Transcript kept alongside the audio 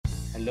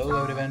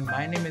Hello everyone,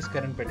 my name is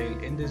Karan Patel.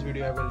 In this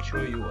video I will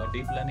show you a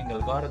deep learning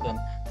algorithm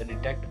that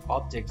detect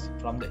objects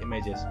from the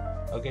images.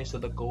 Okay, so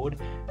the code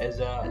is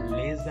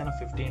less than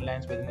 15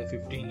 lines. Within the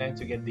 15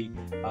 lines you get the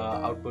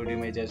output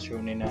image as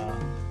shown in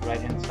right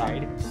hand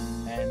side.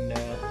 And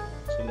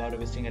so without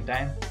wasting a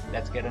time,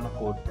 let's get on a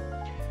code.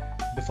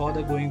 Before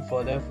going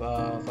further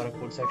for a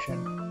code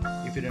section,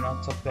 if you do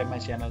not subscribe my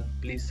channel,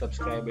 please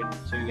subscribe it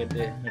so you get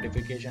the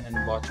notification and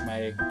watch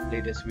my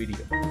latest video.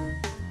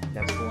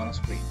 Let's go on a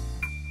screen.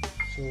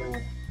 So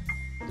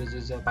this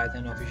is a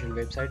Python official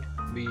website.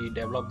 We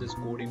developed this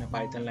code in a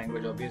Python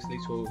language, obviously,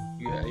 so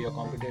your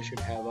computer should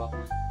have a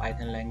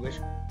Python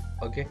language,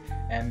 okay,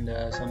 and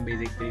some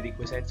basic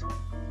prerequisites.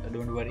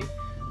 Don't worry,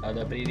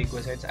 the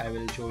prerequisites I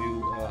will show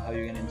you how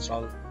you can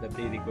install the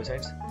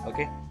prerequisites.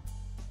 Okay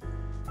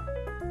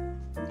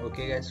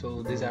guys,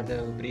 so these are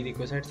the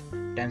prerequisites: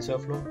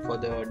 TensorFlow for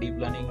the deep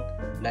learning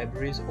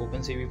libraries,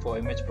 OpenCV for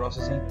image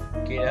processing,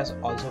 Keras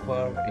also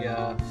for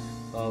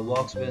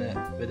works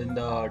within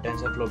the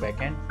TensorFlow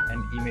backend,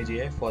 and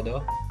ImageAI for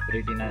the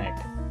RetinaNet.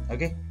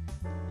 Okay,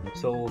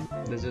 so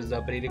this is the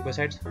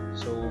prerequisites.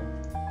 So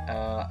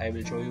I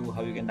will show you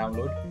how you can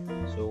download,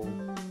 so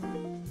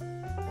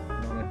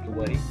no need to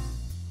worry.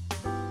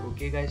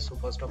 Okay guys, so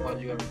first of all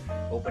you have to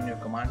open your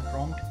command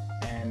prompt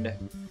and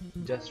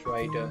just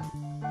write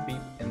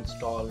pip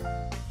install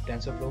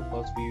TensorFlow.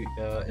 First we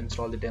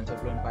install the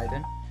TensorFlow in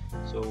Python,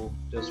 so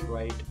just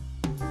write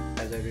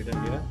as I written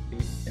here,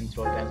 pip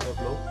install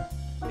TensorFlow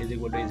is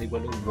equal to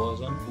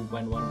version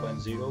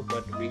 2.1.0,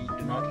 but we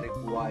do not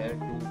require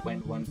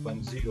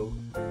 2.1.0.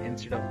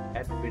 instead of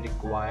that we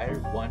require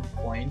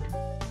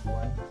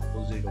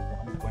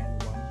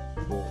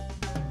 1.1.0.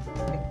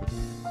 Okay,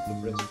 so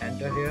press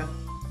enter here.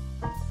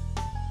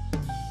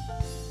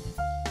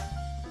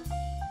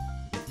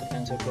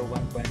 TensorFlow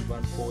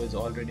 1.14 is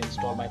already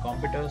installed my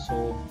computer,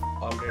 so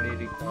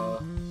already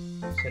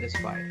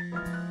satisfied.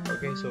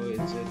 Okay, so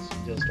it's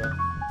just a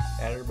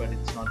error, but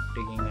it's not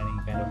taking any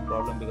kind of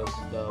problem because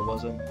the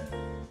version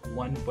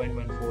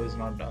 1.14 is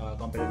not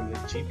compatible with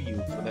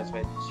GPU, so that's why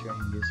it's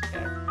showing this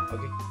error.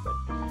 Okay, but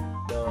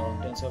the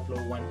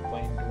TensorFlow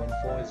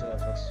 1.14 is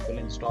successfully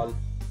installed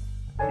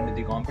into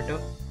the computer.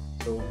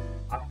 So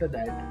after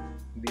that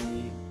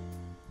we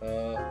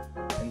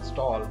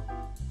install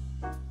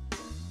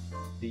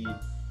the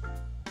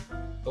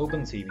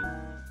OpenCV.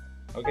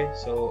 Okay,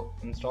 so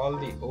install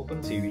the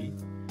OpenCV.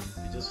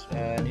 You just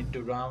need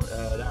to round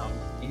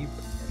pip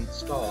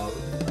install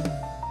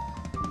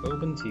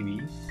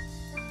OpenCV,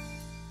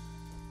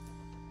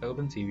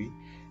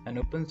 and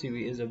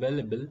OpenCV is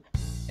available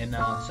in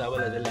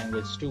several other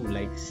languages too,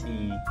 like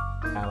C,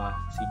 Java,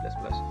 C++.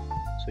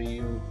 So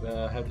you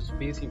have to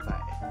specify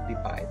the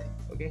Python.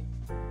 Okay,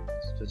 so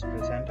just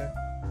press enter.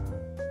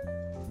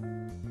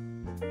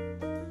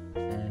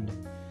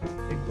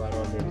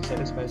 Already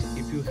satisfies.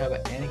 If you have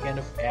any kind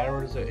of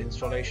errors or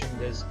installing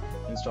this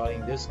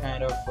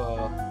kind of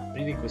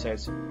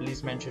prerequisites,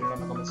 please mention it on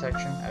the comment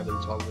section. I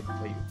will solve it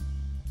for you.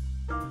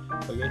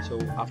 Okay, so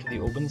after the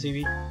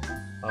OpenCV,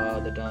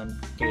 the turn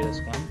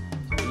Keras come.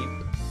 Pip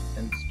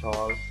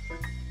install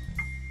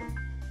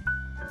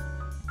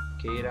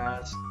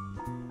Keras.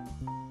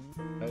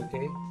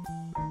 Okay,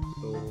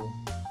 so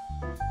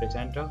press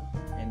enter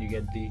and you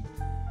get the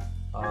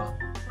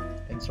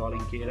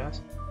installing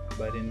Keras.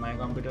 But in my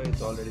computer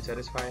it's already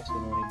satisfied, so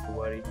no need to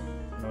worry,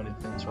 no need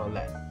to install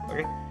that.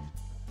 Okay,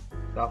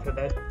 so after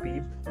that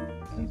pip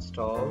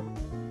install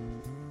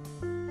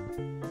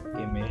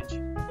image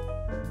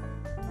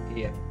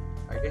AI.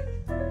 Okay,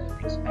 so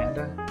press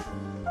enter.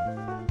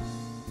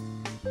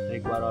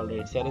 Require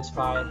already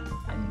satisfied,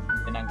 and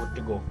then I'm good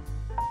to go.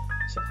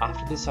 So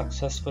after the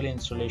successful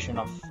installation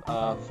of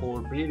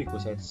 4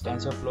 prerequisites: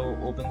 TensorFlow,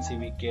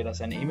 OpenCV,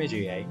 Keras, and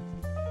ImageAI,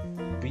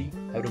 we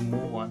have to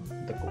move on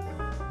the code.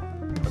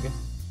 Okay,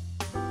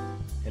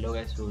 hello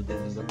guys, so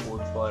this is the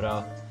code for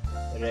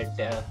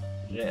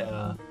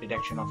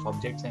detection of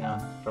objects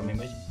from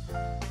image.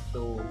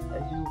 So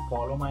as you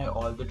follow my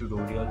all the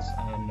tutorials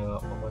and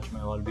watch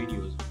my all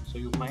videos, so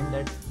you find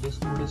that this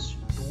code is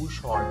too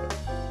short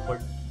for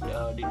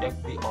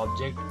detect the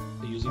object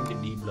using the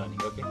deep learning.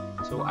 Okay,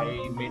 so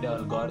I made an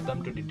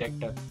algorithm to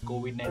detect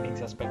COVID-19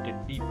 suspected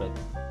people.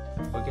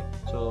 Okay,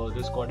 so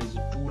this code is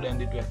too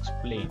lengthy to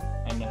explain,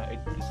 and it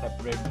is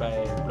separated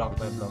by block.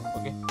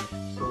 Okay,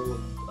 so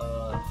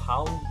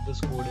how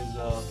this code is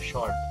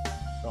short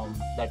from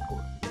that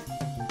code.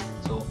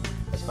 So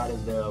as far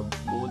as the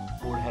both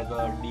code has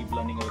a deep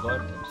learning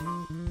algorithms.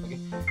 Okay,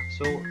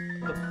 so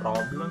the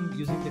problem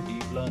using the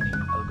deep learning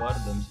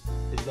algorithms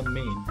is the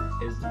main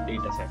is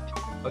data set.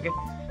 Okay,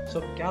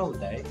 so क्या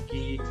होता है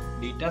कि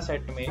data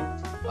set में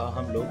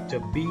हम लोग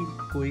जब भी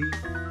कोई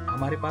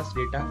हमारे पास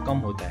डेटा कम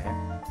होता है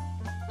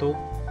तो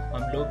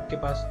हम लोग के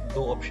पास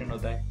 2 ऑप्शन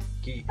होता है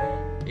कि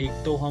एक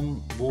तो हम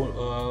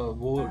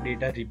वो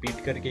डेटा रिपीट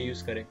करके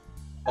यूज़ करें,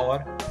 और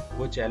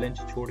वो चैलेंज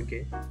छोड़ के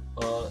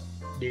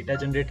डेटा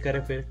जनरेट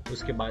करें, फिर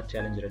उसके बाद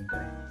चैलेंज रन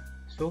करें.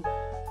 सो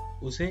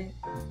उसे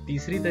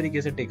तीसरी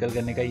तरीके से टेकल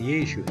करने का ये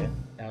इशू है,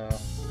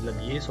 मतलब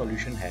ये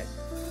सॉल्यूशन है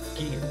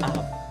कि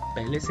आप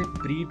पहले से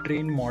प्री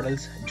ट्रेन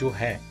मॉडल्स जो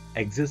है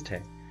एग्जिस्ट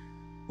है,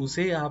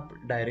 उसे आप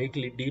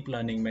डायरेक्टली डीप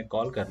लर्निंग में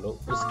कॉल कर लो,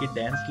 उसकी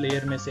डेंस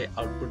लेयर में से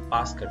आउटपुट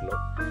पास कर लो,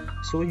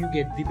 so you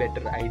get the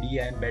better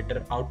idea and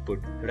better output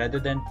rather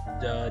than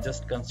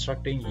just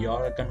constructing your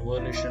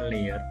convolutional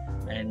layer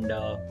and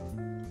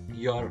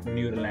your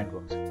neural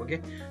networks. Okay,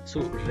 so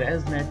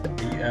ResNet,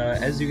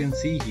 as you can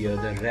see here,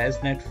 the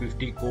ResNet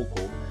 50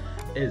 Coco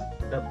is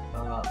the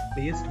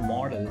based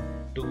model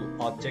to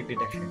object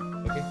detection.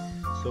 Okay,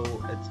 so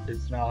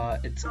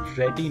it's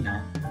Retina,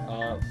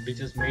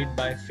 which is made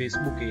by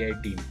Facebook AI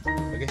team.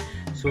 Okay,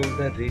 so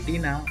the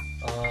Retinet,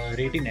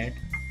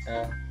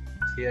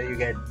 here you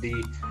get the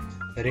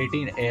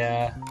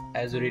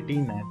as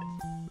Retinet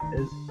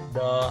is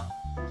the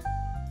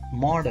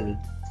model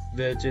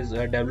which is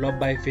developed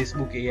by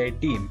Facebook AI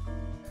team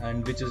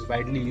and which is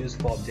widely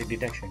used for object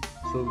detection.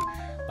 So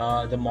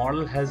the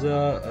model has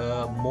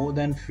a more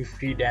than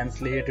 50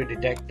 dense layer to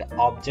detect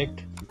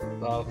object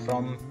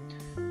from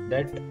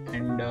that,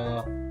 and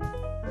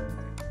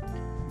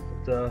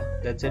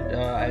that's it.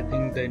 I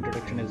think the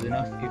introduction is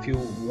enough. If you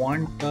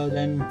want,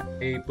 then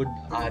I put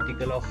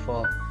article of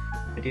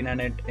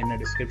RetinaNet in the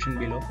description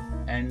below,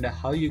 and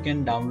how you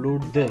can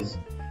download this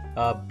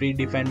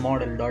predefined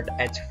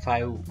model.h5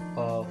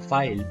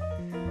 file.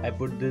 I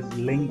put this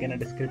link in the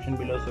description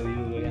below, so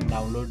you can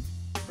download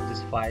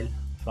this file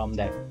from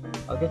that.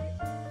 Okay,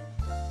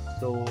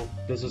 so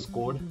this is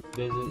code.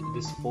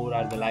 This 4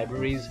 are the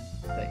libraries: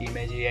 the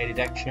image AI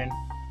detection,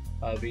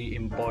 we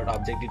import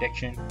object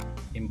detection,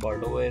 import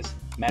OS,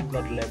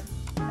 matplotlib,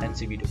 and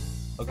CV2.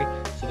 Okay,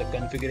 so the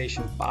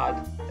configuration path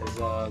is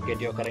get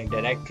your current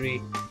directory,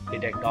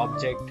 detect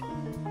object,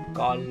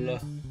 call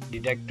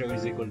detector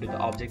is equal to the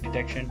object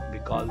detection. We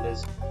call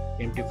this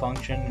empty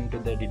function into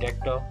the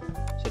detector.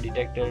 So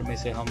detector में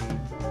से हम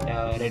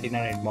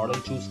RetinaNet model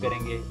choose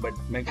करेंगे, but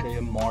make sure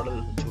ये model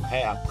जो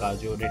है आपका,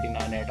 जो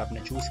RetinaNet आपने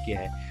चूज किया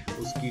है,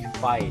 उसकी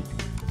फाइल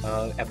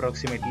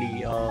अप्रोक्सीमेटली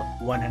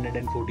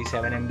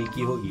 147 MB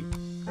की होगी.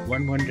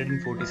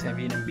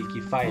 147 MB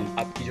की फाइल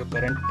आपकी जो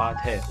करंट पाथ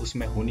है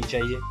उसमें होनी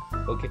चाहिए.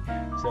 ओके,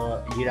 सो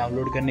ये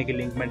डाउनलोड करने के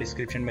लिंक मैं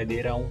डिस्क्रिप्शन में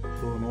दे रहा हूँ,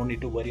 so no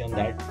need to worry on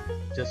that.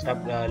 Just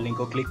आप लिंक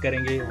को क्लिक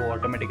करेंगे, वो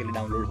ऑटोमेटिकली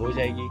डाउनलोड हो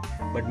जाएगी.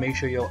 बट मेक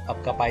श्योर योर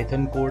आपका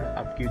पाइथन कोड,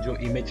 आपकी जो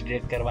इमेज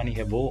डिटेक्ट करवानी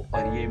है वो,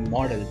 और ये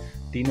मॉडल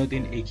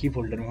तीन एक ही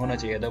फोल्डर में होना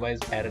चाहिए, अदरवाइज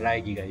एरर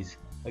आएगी guys.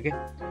 Okay,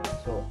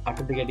 so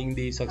after getting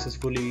the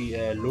successfully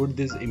load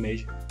this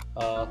image,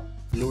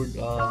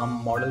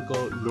 हम मॉडल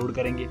को लोड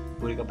करेंगे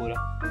पूरे का पूरा.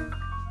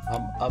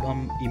 अब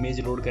हम इमेज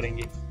लोड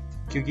करेंगे,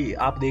 क्योंकि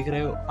आप देख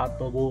रहे हो, आप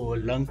वो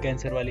लंग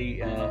कैंसर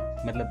वाली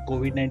मतलब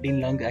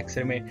कोविड-19 लंग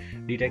एक्सरे में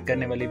डिटेक्ट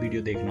करने वाली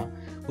वीडियो देखना.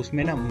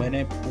 उसमें ना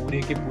मैंने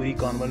पूरे के पूरी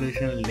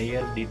कन्वोल्यूशनल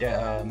लेयर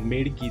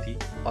मेड की थी,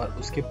 और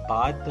उसके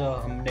बाद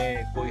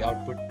हमने कोई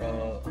आउटपुट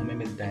हमें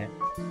मिलता है.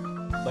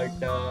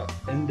 But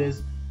in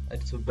this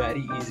it's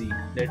very easy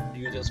that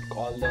you just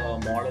call the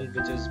model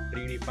which is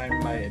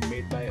predefined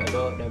made by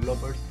other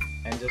developers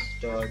and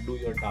just do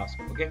your task.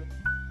 Okay,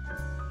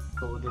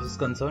 so this is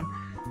concerned.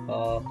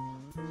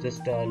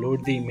 Just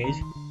load the image.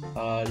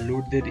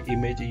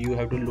 You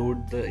have to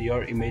load your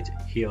image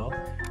here,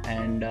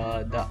 and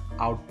the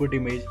output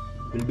image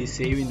will be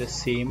saved in the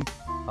same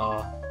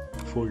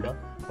folder.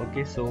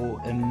 Okay, so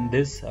in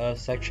this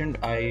section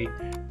I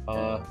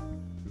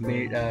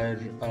made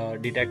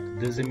detect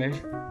this image.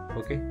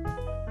 Okay,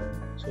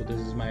 so this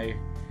is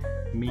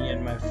me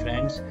and my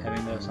friends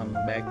having some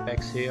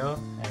backpacks here,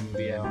 and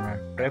we are on a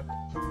trip.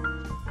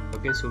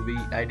 Okay, so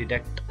I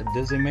detect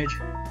this image,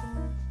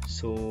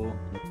 so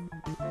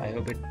I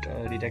hope it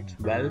detects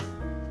well,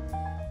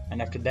 and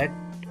after that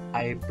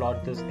I plot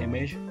this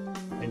image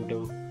into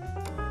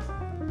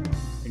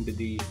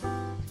the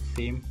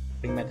same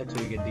method, so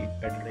you get the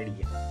better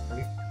idea.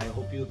 Okay, I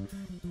hope you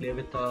play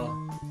with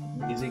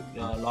basic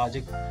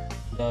logic,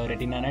 the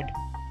RetinaNet.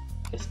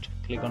 Just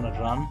click on a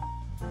run.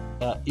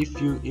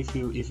 If you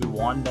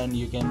want, then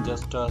you can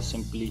just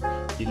simply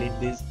delete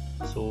this.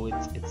 So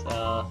it's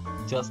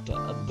just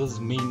this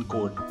main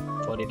code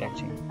for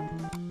detection.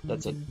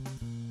 That's it.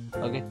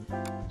 Okay,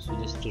 so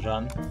just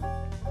run.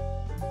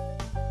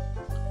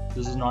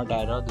 This is not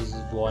error, this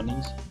is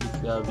warnings.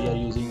 If we are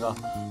using a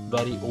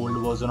very old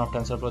version of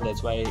TensorFlow,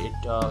 that's why it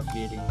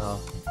creating a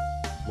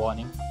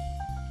warning.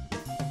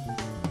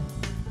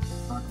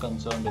 Not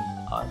concerned with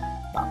our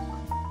task.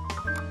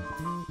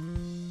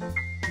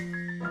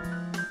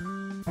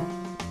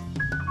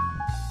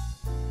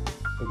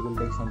 It will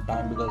take some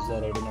time because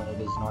the RetinaNet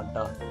is not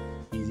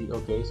easy.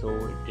 Okay, so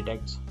it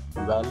detects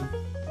well.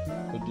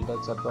 It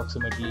detects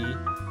approximately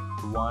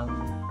 1,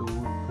 2,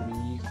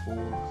 3, 4,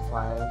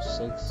 5,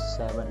 6,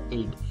 7,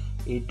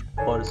 8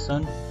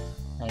 person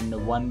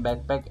and one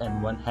backpack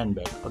and one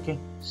handbag. Okay,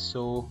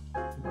 so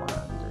 1,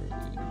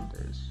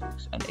 3,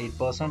 6 and 8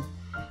 person.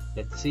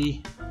 Let's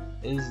see,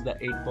 is the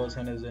 8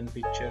 person is in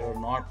picture or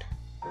not.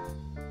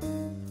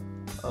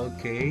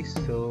 Okay,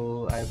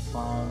 so I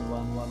found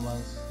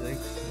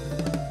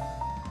 1116.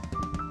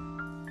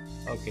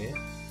 Okay,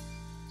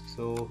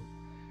 so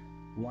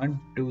 1,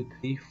 2,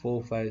 3,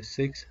 4, 5,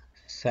 6,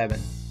 7.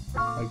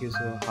 Okay,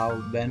 so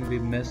when we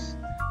miss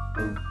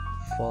the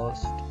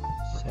first,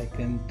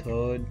 second,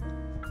 third,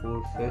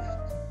 fourth, fifth.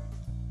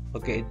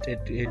 Okay,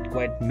 it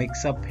quite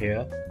mix up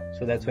here,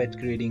 so that's why it's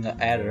creating an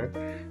error,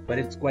 but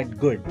it's quite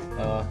good.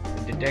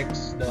 It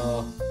detects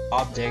the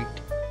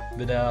object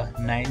with a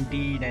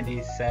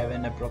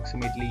 97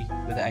 approximately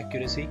with the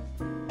accuracy,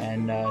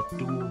 and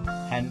two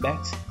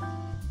handbags.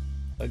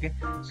 Okay,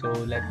 so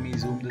let me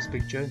zoom this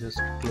picture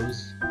just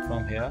close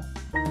from here,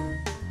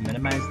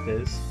 minimize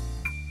this,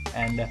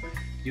 and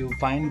you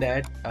find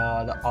that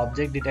the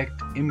object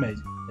detect image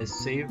is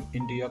saved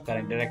into your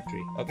current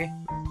directory. Okay,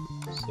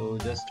 so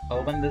just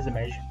open this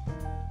image.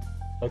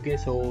 Okay,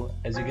 so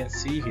as you can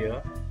see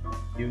here,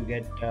 you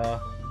get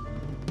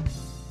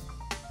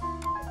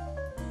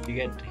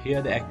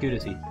here the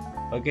accuracy.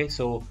 Okay,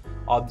 so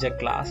object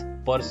class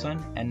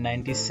person and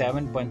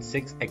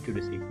 97.6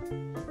 accuracy.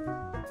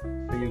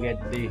 So you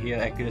get the here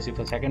accuracy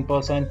for second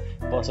person,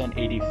 person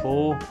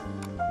 84,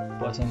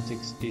 person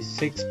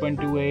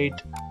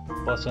 66.28,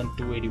 person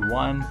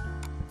 281,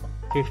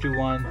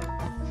 51,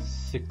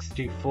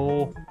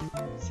 64,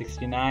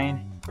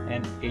 69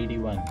 and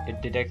 81.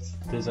 It detects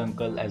this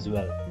uncle as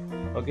well.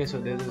 Okay, so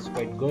this is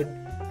quite good.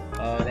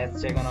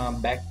 Let's check on a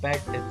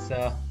backpack. It's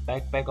a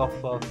backpack of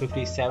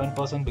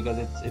 57% because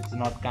it's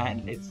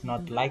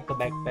not like a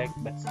backpack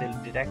but still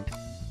detect,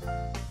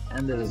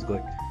 and this is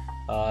good.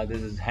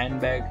 This is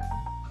handbag.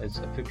 It's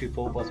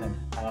 54%.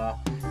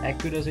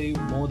 Accuracy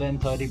more than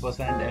 30%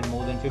 and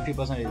more than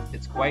 50%.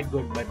 It's quite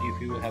good. But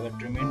if you have a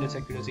tremendous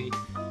accuracy,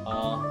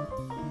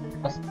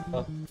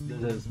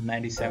 this is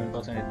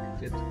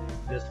 97%. It's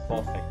just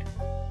perfect.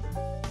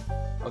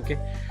 Okay,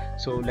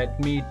 so let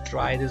me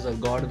try this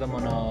algorithm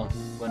on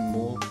one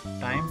more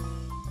time.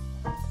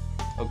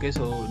 Okay,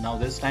 so now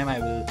this time I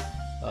will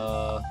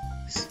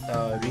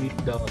read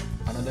the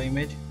another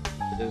image.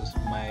 This is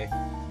my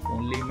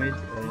only image,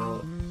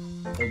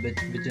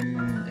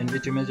 in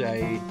which image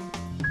I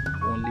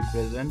only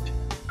present.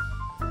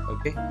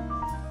 Okay,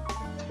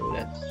 so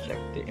let's check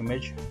the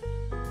image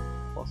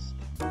first.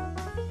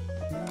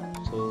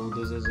 So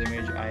this is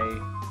image I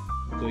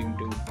going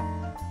to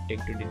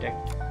take to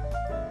detect.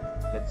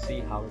 Let's see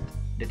how it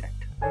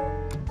detect.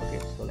 Okay,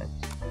 so let's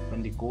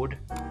run the code.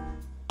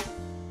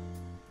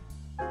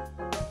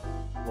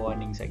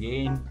 Warnings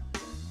again.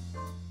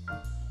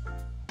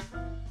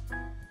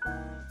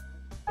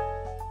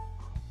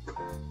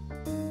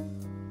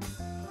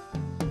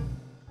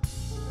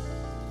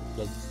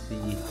 Let's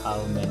see how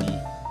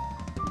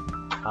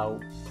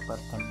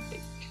percentage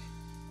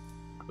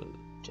it will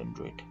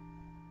generate.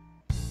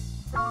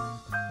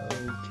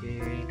 Okay,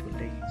 it will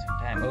take some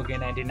time. Okay,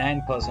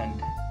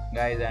 99%.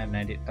 Guys, I am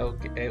 90.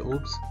 Okay,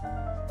 oops.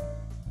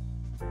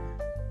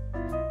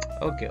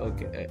 Okay.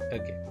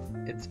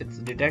 It's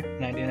detect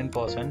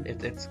 99%.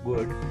 It's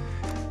good,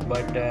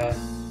 but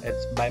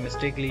it's by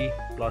mistakenly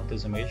plot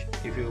this image.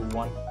 If you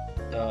want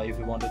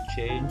to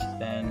change,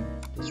 then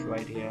just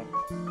right here.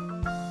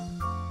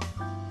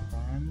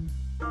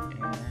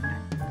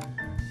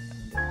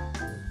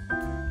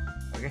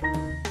 Okay,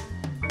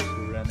 so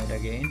run it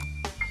again.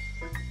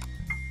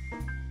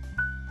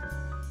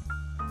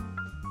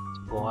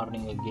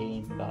 Warning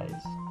again,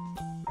 guys.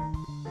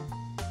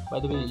 By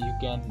the way, you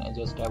can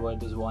just avoid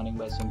this warning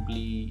by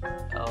simply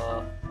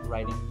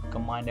writing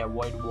command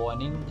avoid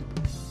warning.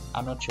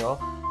 I'm not sure,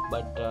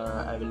 but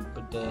I will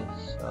put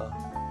this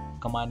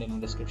command in the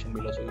description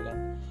below so you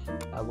can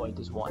avoid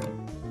this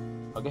warning.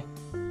 Okay,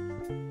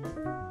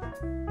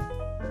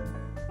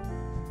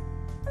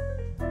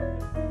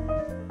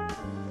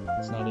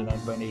 it's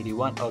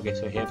 99.81. Okay,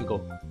 so here we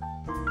go.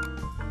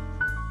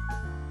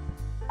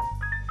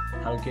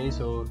 Okay,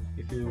 so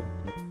if you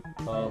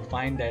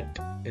find that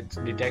it's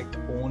detect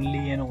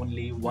only and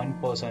only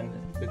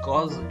 1%,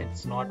 because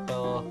it's not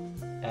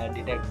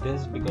detect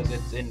this because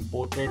it's in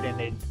portrait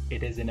and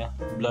it is in a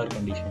blur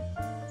condition.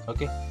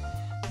 Okay,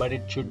 but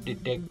it should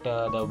detect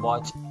the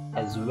watch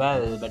as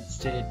well, but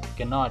still it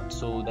cannot.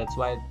 So that's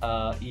why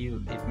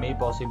it may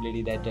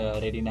possibility that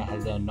Retina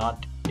has a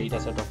not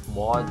dataset of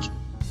watch,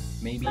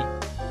 maybe,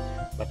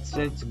 but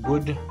still it's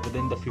good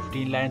within the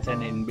 15 lines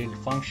and inbuilt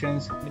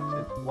functions.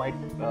 It's quite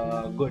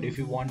good. If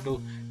you want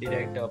to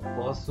detect a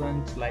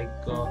person's like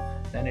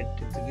then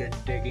it's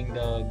taking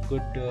the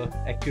good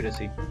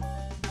accuracy.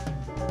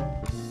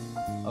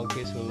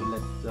 Okay, so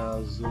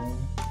let's zoom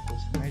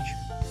this image.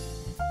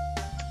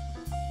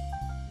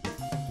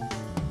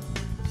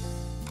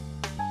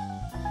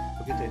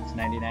 Okay, so it's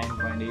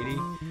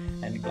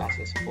 99.80 and class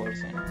is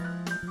person.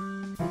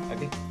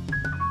 Okay,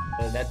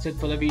 so that's it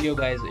for the video,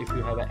 guys. If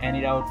you have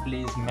any doubt,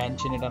 please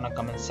mention it on a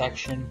comment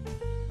section.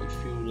 If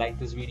you like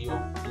this video,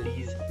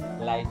 please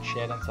like,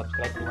 share and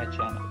subscribe to my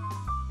channel.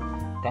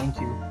 Thank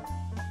you.